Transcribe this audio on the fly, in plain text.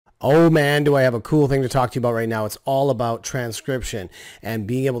Oh man, do I have a cool thing to talk to you about right now. It's all about transcription and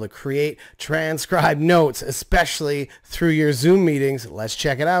being able to create transcribed notes, especially through your Zoom meetings. Let's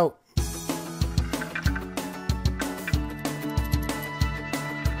check it out.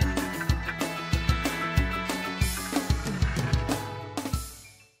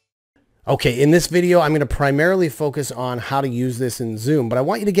 Okay, in this video, I'm going to primarily focus on how to use this in Zoom, but I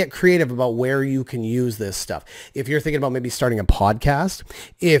want you to get creative about where you can use this stuff. If you're thinking about maybe starting a podcast,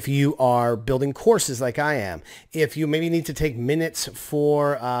 if you are building courses like I am, if you maybe need to take minutes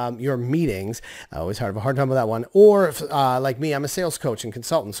for your meetings, I always have a hard time with that one, or if, like me, I'm a sales coach and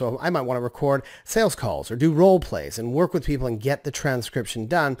consultant, so I might want to record sales calls or do role plays and work with people and get the transcription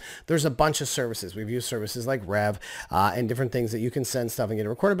done. There's a bunch of services. We've used services like Rev and different things that you can send stuff and get it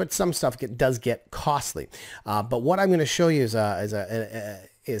recorded, but some stuff does get costly. But what I'm going to show you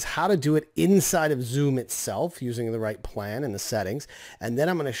is how to do it inside of Zoom itself using the right plan and the settings. And then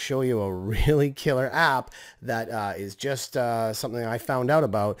I'm going to show you a really killer app that is just something I found out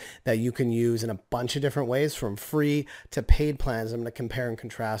about that you can use in a bunch of different ways, from free to paid plans. I'm going to compare and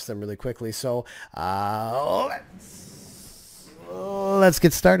contrast them really quickly. So let's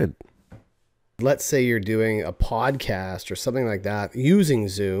get started. Let's say you're doing a podcast or something like that using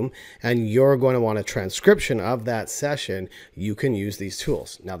Zoom, and you're going to want a transcription of that session. You can use these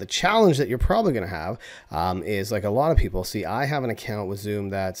tools. Now, the challenge that you're probably going to have is, like a lot of people, see, I have an account with Zoom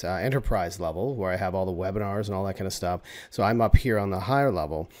that's enterprise level, where I have all the webinars and all that kind of stuff. So I'm up here on the higher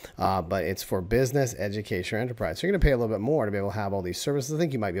level, but it's for business, education, or enterprise. So you're going to pay a little bit more to be able to have all these services. I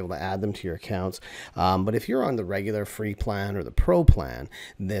think you might be able to add them to your accounts. But if you're on the regular free plan or the pro plan,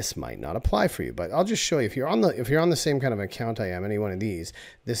 this might not apply for you. But I'll just show you, if you're on the same kind of account I am, any one of these,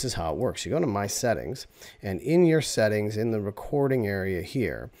 this is how it works. You go to My Settings, and in your settings, in the recording area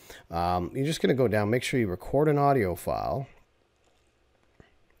here, you're just going to go down, make sure you record an audio file,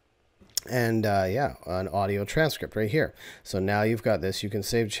 and yeah, an audio transcript right here. So now you've got this. You can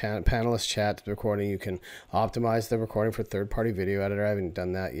save panelist chat to the recording. You can optimize the recording for third-party video editor. I haven't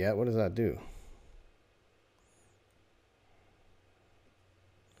done that yet. What does that do?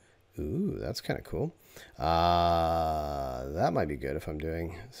 Ooh, that's kind of cool. That might be good if I'm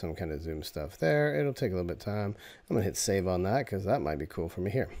doing some kind of Zoom stuff there. It'll take a little bit of time. I'm going to hit save on that because that might be cool for me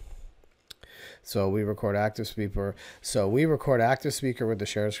here. So we record active speaker. So we record active speaker with the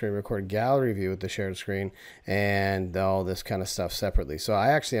shared screen, record gallery view with the shared screen, and all this kind of stuff separately. So I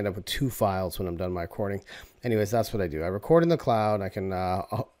actually end up with 2 files when I'm done my recording. Anyways, that's what I do. I record in the cloud. I can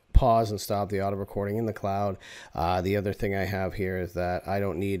pause and stop the auto recording in the cloud. The other thing I have here is that I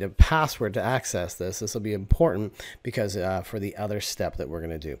don't need a password to access this. This will be important because for the other step that we're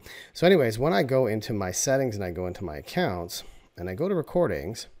going to do. So anyways, when I go into my settings and I go into my accounts and I go to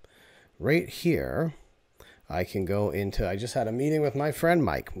recordings, right here, I can go into, I just had a meeting with my friend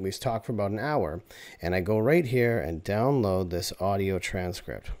Mike. We talked for about an hour, and I go right here and download this audio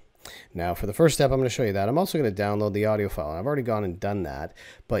transcript. Now, for the first step, I'm going to show you that. I'm also going to download the audio file. I've already gone and done that,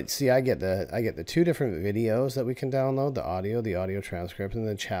 but see, I get the 2 different videos that we can download: the audio transcript, and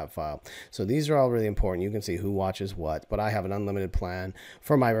the chat file. So these are all really important. You can see who watches what, but I have an unlimited plan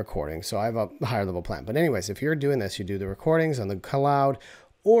for my recording, so I have a higher level plan. But anyways, if you're doing this, you do the recordings on the cloud,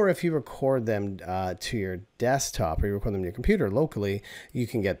 or if you record them to your desktop or you record them on your computer locally, you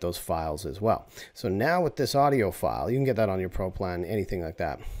can get those files as well. So now with this audio file, you can get that on your pro plan, anything like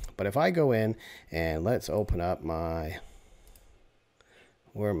that. But if I go in and let's open up my,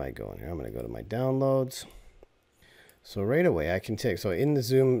 where am I going here? I'm going to go to my downloads. So right away I can take, so in the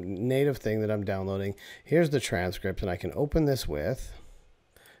Zoom native thing that I'm downloading, here's the transcript, and I can open this with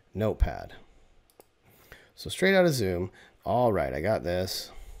Notepad. So straight out of Zoom, all right, I got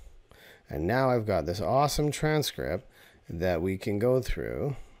this. And now I've got this awesome transcript that we can go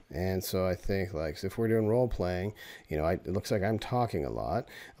through. And so I think, like, so if we're doing role playing, you know, it looks like I'm talking a lot,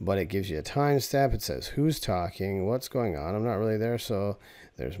 but it gives you a timestamp. It says who's talking, what's going on. I'm not really there, so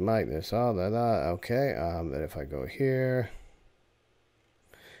there's Mike, there's all that. Okay, but if I go here,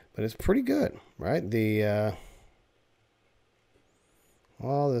 but it's pretty good, right? The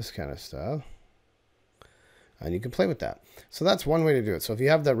all this kind of stuff. And you can play with that. So that's one way to do it. So if you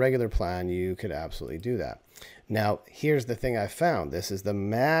have the regular plan, you could absolutely do that. Now, here's the thing I found. This is the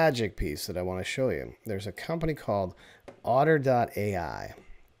magic piece that I want to show you. There's a company called Otter Ai,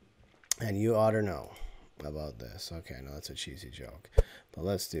 and you ought to know about this. Okay, I know that's a cheesy joke, but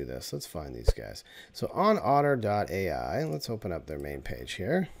let's do this. Let's find these guys. So on Otter Ai, let's open up their main page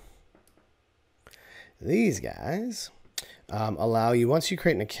here. These guys allow you, once you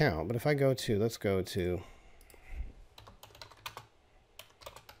create an account, but if I go to, let's go to,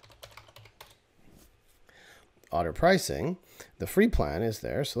 Otter pricing. The free plan is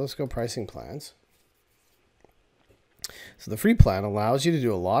there. So let's go pricing plans. So the free plan allows you to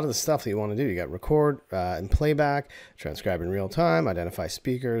do a lot of the stuff that you want to do. You got record and playback, transcribe in real time, identify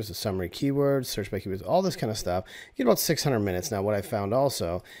speakers, the summary keywords, search by keywords, all this kind of stuff. You get about 600 minutes. Now, what I found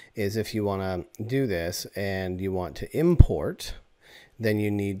also is if you want to do this and you want to import, then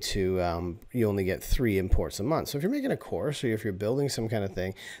you need to, you only get 3 imports a month. So if you're making a course or if you're building some kind of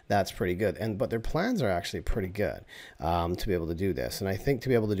thing, that's pretty good. But their plans are actually pretty good to be able to do this. And I think to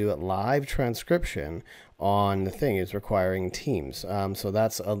be able to do it live transcription on the thing is requiring Teams. So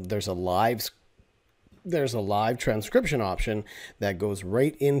there's a live transcription option that goes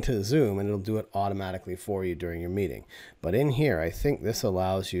right into Zoom, and it'll do it automatically for you during your meeting. But in here, I think this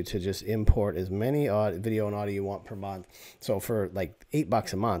allows you to just import as many video and audio you want per month. So for like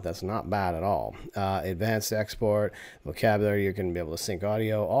 $8 a month, that's not bad at all. Advanced export, vocabulary, you're going to be able to sync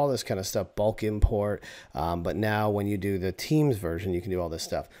audio, all this kind of stuff, bulk import. But now when you do the Teams version, you can do all this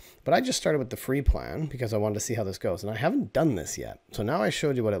stuff. But I just started with the free plan because I wanted to see how this goes. And I haven't done this yet. So now I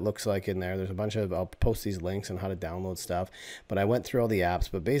showed you what it looks like in there. There's a bunch of, I'll post these links on how to download stuff. But I went through all the apps.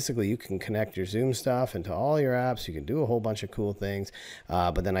 But basically, you can connect your Zoom stuff into all your apps. You can do a whole bunch of cool things.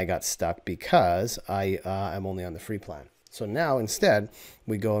 But then I got stuck because I'm only on the free plan. So now instead,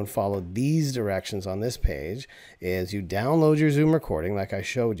 we go and follow these directions on this page. Is you download your Zoom recording like I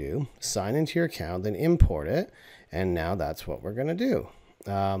showed you, sign into your account, then import it. And now that's what we're going to do.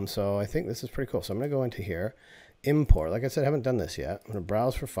 So I think this is pretty cool. So I'm going to go into here, import. Like I said, I haven't done this yet. I'm going to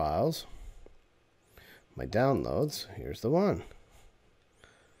browse for files. My downloads. Here's the one.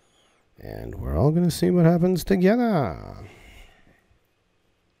 And we're all going to see what happens together.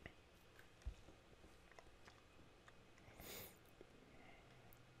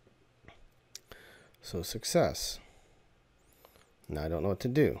 So success. Now I don't know what to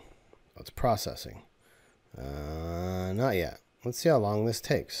do. It's processing. Not yet. Let's see how long this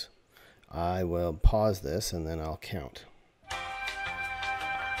takes. I will pause this and then I'll count.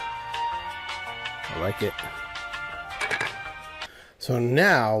 I like it. So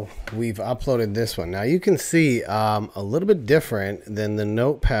now we've uploaded this one. Now you can see a little bit different than the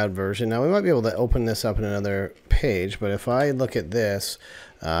Notepad version. Now we might be able to open this up in another page, but if I look at this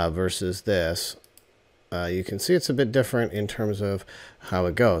versus this, you can see it's a bit different in terms of how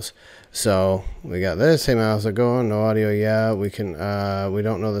it goes. So we got this. Hey, how's it going? No audio. Yeah, we can. We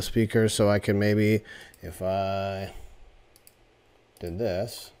don't know the speakers, so I can maybe, if I did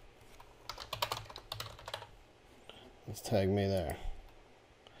this, let's tag me there.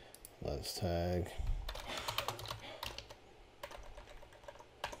 Let's tag.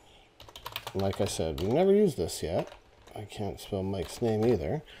 Like I said, we've never used this yet. I can't spell Mike's name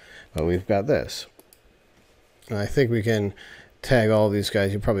either, but we've got this. And I think we can tag all these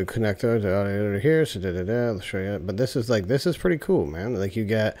guys. You probably connect those here. So I'll show you. But this is pretty cool, man. Like you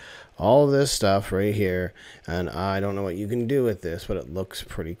get all of this stuff right here, and I don't know what you can do with this, but it looks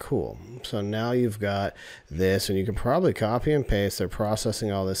pretty cool. So now you've got this, and you can probably copy and paste. They're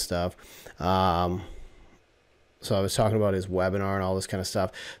processing all this stuff. So I was talking about his webinar and all this kind of stuff.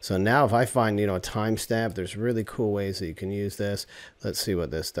 So now if I find, a timestamp, there's really cool ways that you can use this. Let's see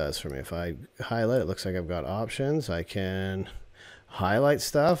what this does for me. If I highlight, it looks like I've got options. I can highlight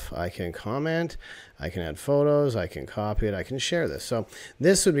stuff. I can comment. I can add photos. I can copy it. I can share this. So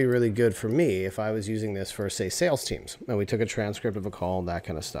this would be really good for me if I was using this for, say, sales teams. And we took a transcript of a call, that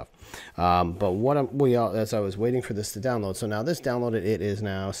kind of stuff. But as I was waiting for this to download, so now this downloaded, it is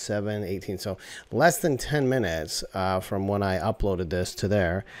now 7:18. So less than 10 minutes from when I uploaded this to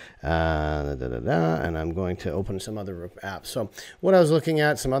there. And I'm going to open some other apps. So what I was looking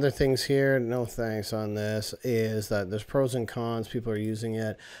at, some other things here, no thanks on this, is that there's pros and cons. People are using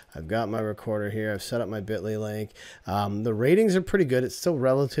it. I've got my recorder here. I've set up my bit.ly link. The ratings are pretty good. It's still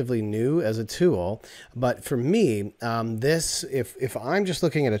relatively new as a tool. But for me, if I'm just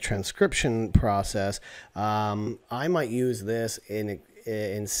looking at a transcription process, I might use this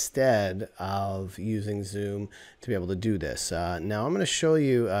instead of using Zoom to be able to do this. Now I'm going to show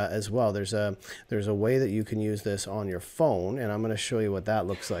you as well. There's a way that you can use this on your phone, and I'm going to show you what that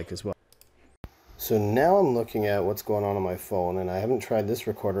looks like as well. So now I'm looking at what's going on my phone, and I haven't tried this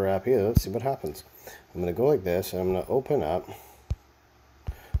recorder app either. Let's see what happens. I'm going to go like this, and I'm going to open up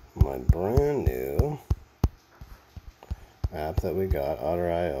my brand new app that we got, Otter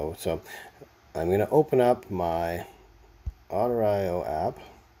Ai. So I'm going to open up my Otter Ai app,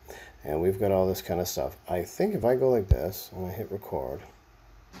 and we've got all this kind of stuff. I think if I go like this, and I hit record,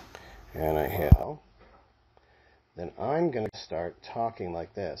 and I hit, then I'm going to start talking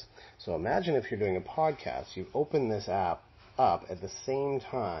like this. So imagine if you're doing a podcast, you open this app up at the same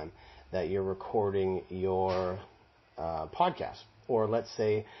time that you're recording your podcast, or let's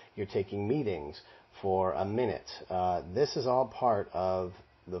say you're taking meetings for a minute. This is all part of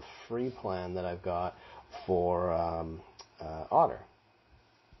the free plan that I've got for Otter.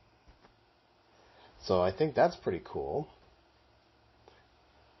 So I think that's pretty cool.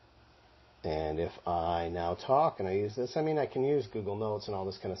 And if I now talk and I use this, I mean, I can use Google Notes and all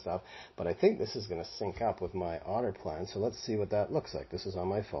this kind of stuff, but I think this is going to sync up with my Otter plan. So let's see what that looks like. This is on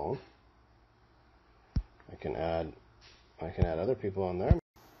my phone. I can add other people on there.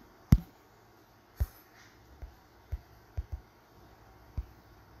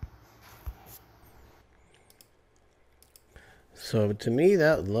 So to me,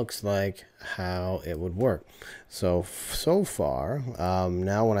 that looks like how it would work. So far,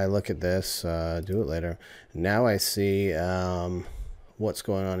 now when I look at this, do it later, now I see what's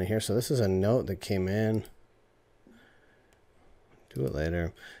going on in here. So this is a note that came in. Do it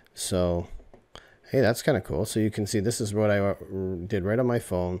later. So, hey, that's kind of cool. So you can see this is what I did right on my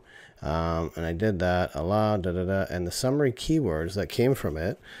phone. And I did that, allow, and the summary keywords that came from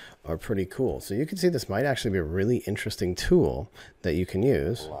it are pretty cool. So you can see this might actually be a really interesting tool that you can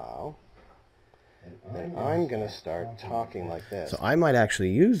use. Wow. And I'm going to start talking like this. So I might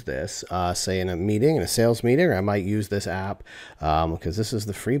actually use this, say in a meeting, in a sales meeting, or I might use this app because this is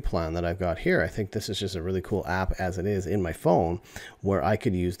the free plan that I've got here. I think this is just a really cool app as it is in my phone where I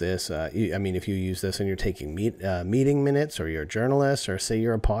could use this. I mean, if you use this and you're taking meeting minutes, or you're a journalist, or say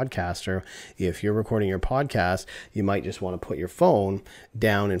you're a podcaster, if you're recording your podcast, you might just want to put your phone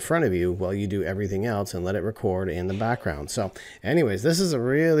down in front of you while you do everything else and let it record in the background. So anyways, this is a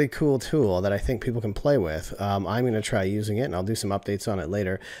really cool tool that I think people can play with. I'm going to try using it, and I'll do some updates on it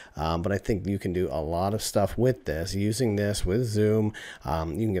later. But I think you can do a lot of stuff with this, using this with Zoom.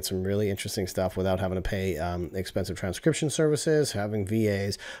 You can get some really interesting stuff without having to pay expensive transcription services, having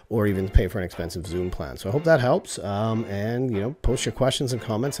VAs, or even pay for an expensive Zoom plan. So I hope that helps. And, you know, post your questions and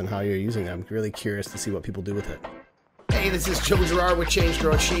comments on how you're using it. I'm really curious to see what people do with it. Hey, this is Joe Girard with Change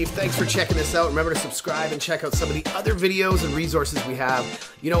Grow Achieve. Thanks for checking this out. Remember to subscribe and check out some of the other videos and resources we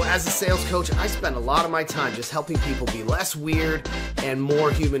have. You know, as a sales coach, I spend a lot of my time just helping people be less weird and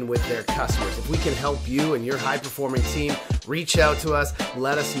more human with their customers. If we can help you and your high-performing team, reach out to us,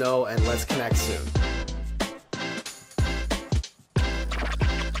 let us know, and let's connect soon.